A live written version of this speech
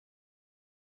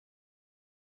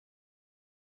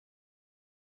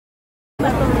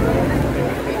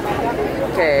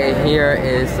Here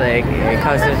is like a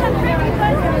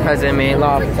cousin made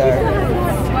lobster.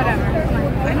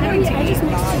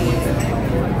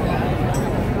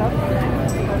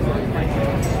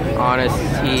 Honest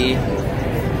tea,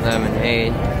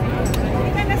 lemonade.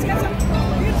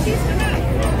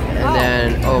 And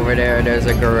then over there's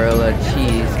a gorilla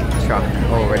cheese truck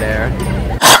over there.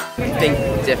 Think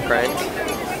different.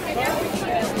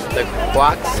 The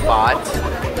Quack Spot.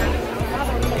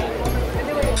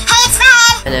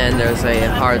 And then there's a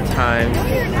Hard Time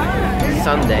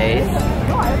Sundays.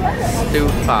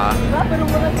 Stufa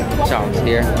shops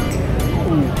here.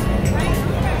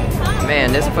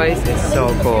 Man, this place is so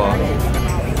cool.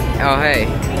 Oh hey,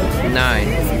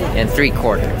 9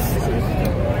 3/4.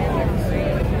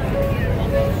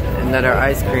 Another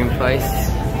ice cream place.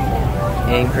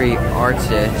 Angry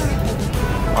Archies?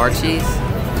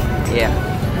 Yeah.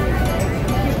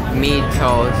 Meat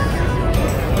Toast.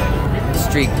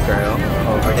 Street Grill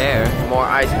over there. More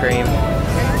ice cream.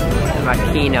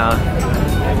 Makina.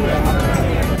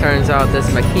 Turns out this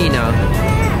makina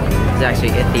is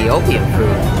actually Ethiopian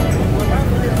food.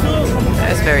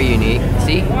 That's very unique.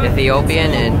 See?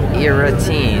 Ethiopian and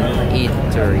Eritrean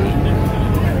eatery.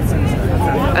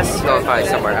 Let's go find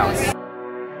somewhere else.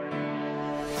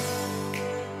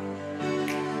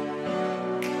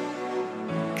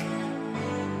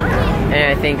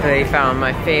 And I think they found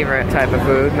my favorite type of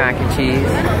food, mac and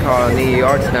cheese, called New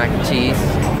York's mac and cheese.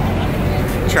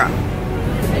 Try.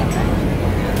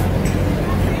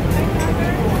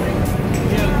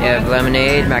 You have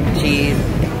lemonade, mac and cheese,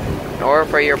 or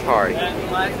for your party.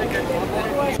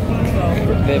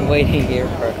 We've been waiting here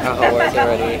for hours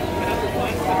already.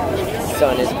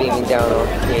 Sun is beaming down on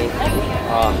me.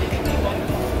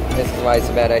 This is why it's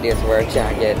a bad idea to wear a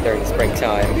jacket during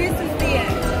springtime.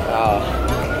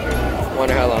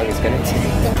 Wonder how long it's gonna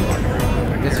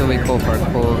take. This will be cool for a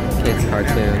cool kids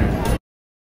cartoon.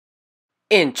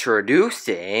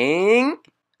 Introducing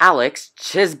Alex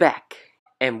Chisbeck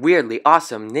and weirdly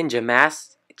awesome ninja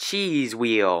mask cheese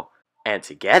wheel. And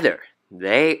together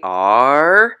they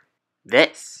are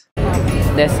this.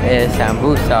 This is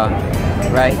sambusa,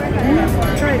 right?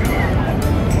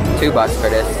 $2 for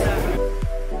this.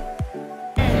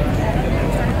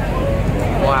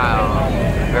 Wow,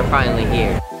 we're finally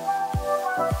here.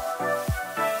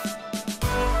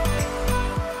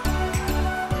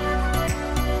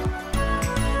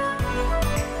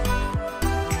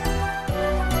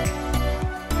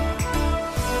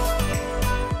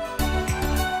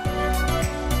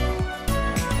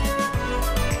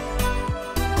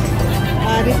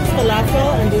 This is falafel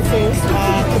and this is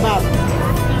kebab.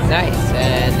 Nice,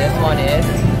 and this one is?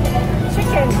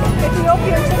 Chicken,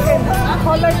 Ethiopian chicken,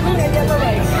 colored green and yellow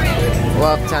rice.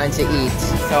 Well, time to eat.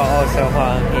 So also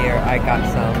while I'm here, I got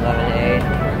some lemonade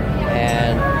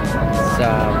and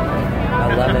a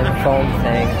lemon foam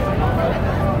thing.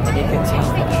 And you can tell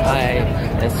I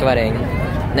am sweating.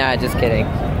 Nah, just kidding.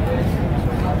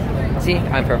 See,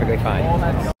 I'm perfectly fine.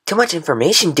 Too much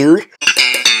information, dude.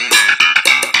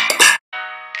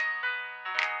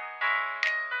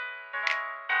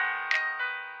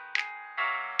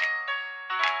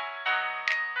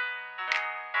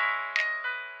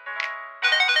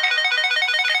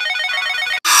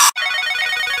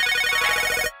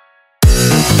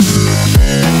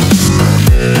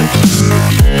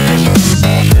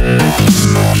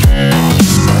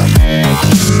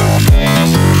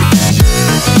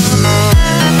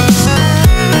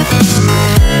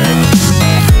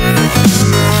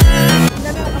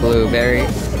 Blueberry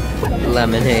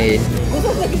lemonade.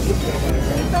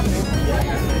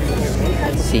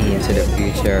 See into the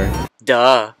future.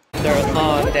 Duh. After a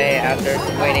long day, after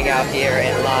waiting out here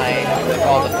in line with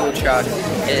all the food trucks,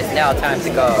 it is now time to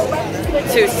go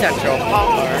to Central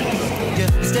Park.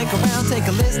 Stick around, take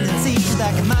a listen and see.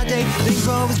 Back in my day, things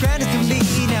were always grand as can be.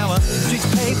 Now streets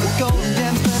paved with golden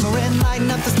gems glimmering, lighting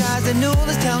up the skies and all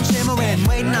this town shimmering,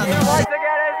 waiting on the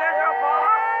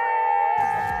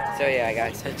So yeah, I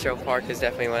got Central Park is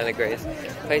definitely one of the greatest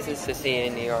places to see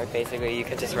in New York. Basically, you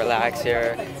can just relax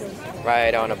here,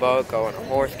 ride on a boat, go on a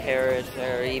horse carriage,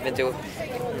 or even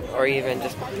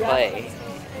just play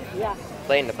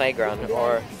in the playground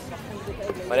or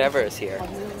whatever is here,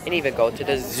 and even go to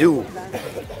the zoo.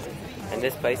 And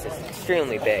this place is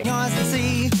extremely big.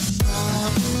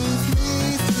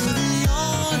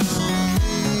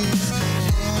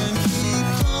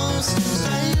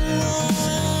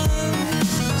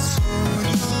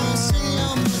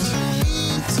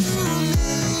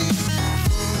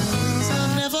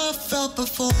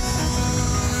 Before.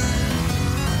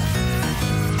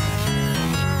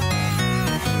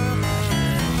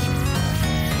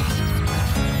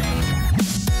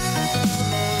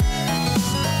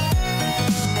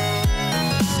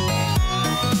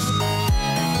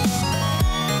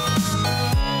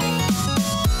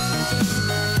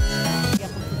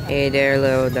 Hey there,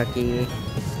 little ducky.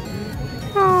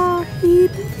 Oh, he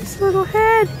bit his little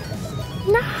head.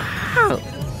 No!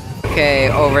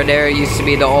 Okay, over there used to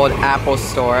be the old Apple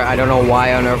store. I don't know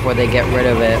why on earth would they get rid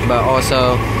of it, but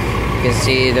also you can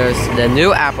see there's the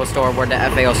new Apple store where the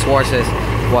FAO Schwartz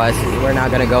was. We're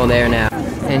not gonna go there now.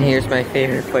 And here's my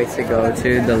favorite place to go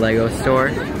to, the Lego store.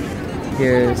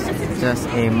 Here's just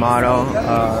a model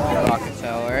of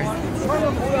Rockefeller.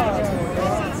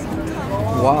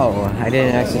 Whoa, I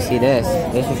didn't actually see this.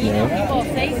 This is new.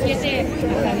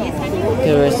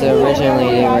 It was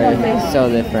originally, they were so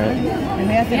different.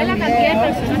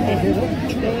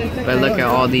 But look at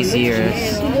all these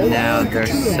years. Now they're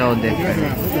so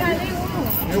different.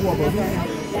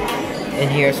 And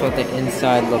here's what the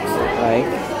inside looks like.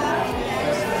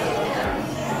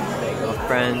 Lego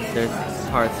Friends. There's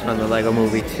parts from the Lego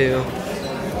Movie 2.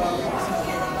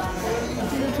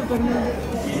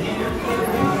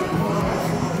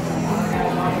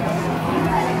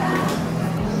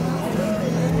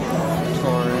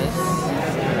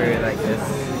 I really like this.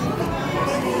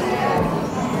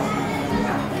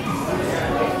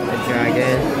 The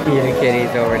dragon. Yeah,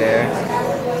 kitty's over there.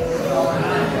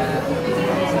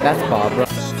 That's Bob.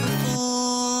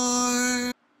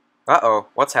 Uh-oh,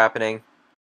 what's happening?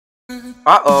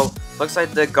 Uh-oh, looks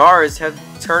like the guards have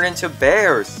turned into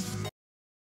bears.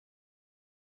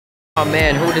 Oh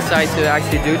man, who decides to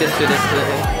actually do this to this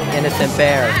innocent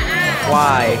bear?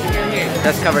 Why?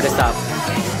 Let's cover this up.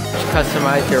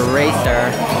 Customize your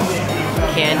racer,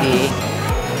 candy,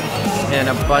 and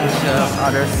a bunch of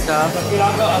other stuff.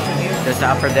 There's the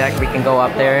upper deck, we can go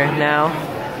up there now.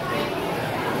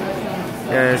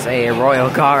 There's a royal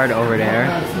guard over there.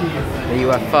 The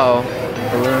UFO,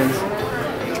 balloons.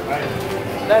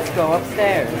 Let's go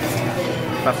upstairs.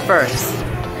 But first,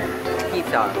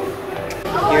 pizza.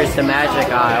 Here's the magic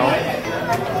aisle.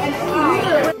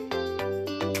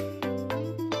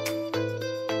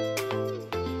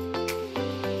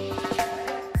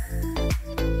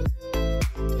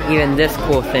 Even this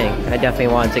cool thing, I definitely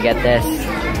wanted to get this.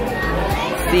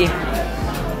 See?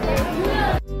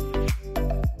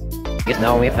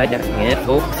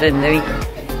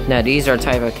 Now these are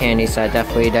type of candies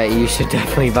that you should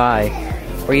definitely buy.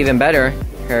 Or even better,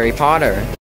 Harry Potter.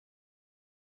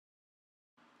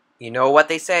 You know what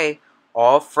they say,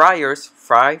 all fryers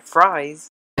fry fries.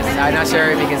 I'm not sure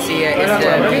if you can see it, it's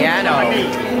the piano.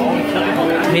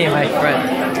 Me and my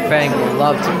friend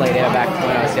loved to play there back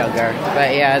when I was younger.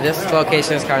 But yeah, this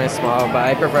location is kind of small, but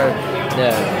I prefer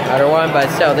the other one. But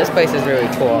still, this place is really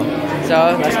cool.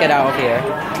 So let's get out of here.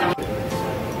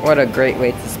 What a great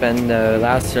way to spend the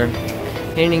last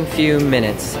remaining few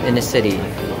minutes in the city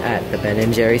at the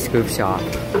Ben & Jerry's Scoop Shop.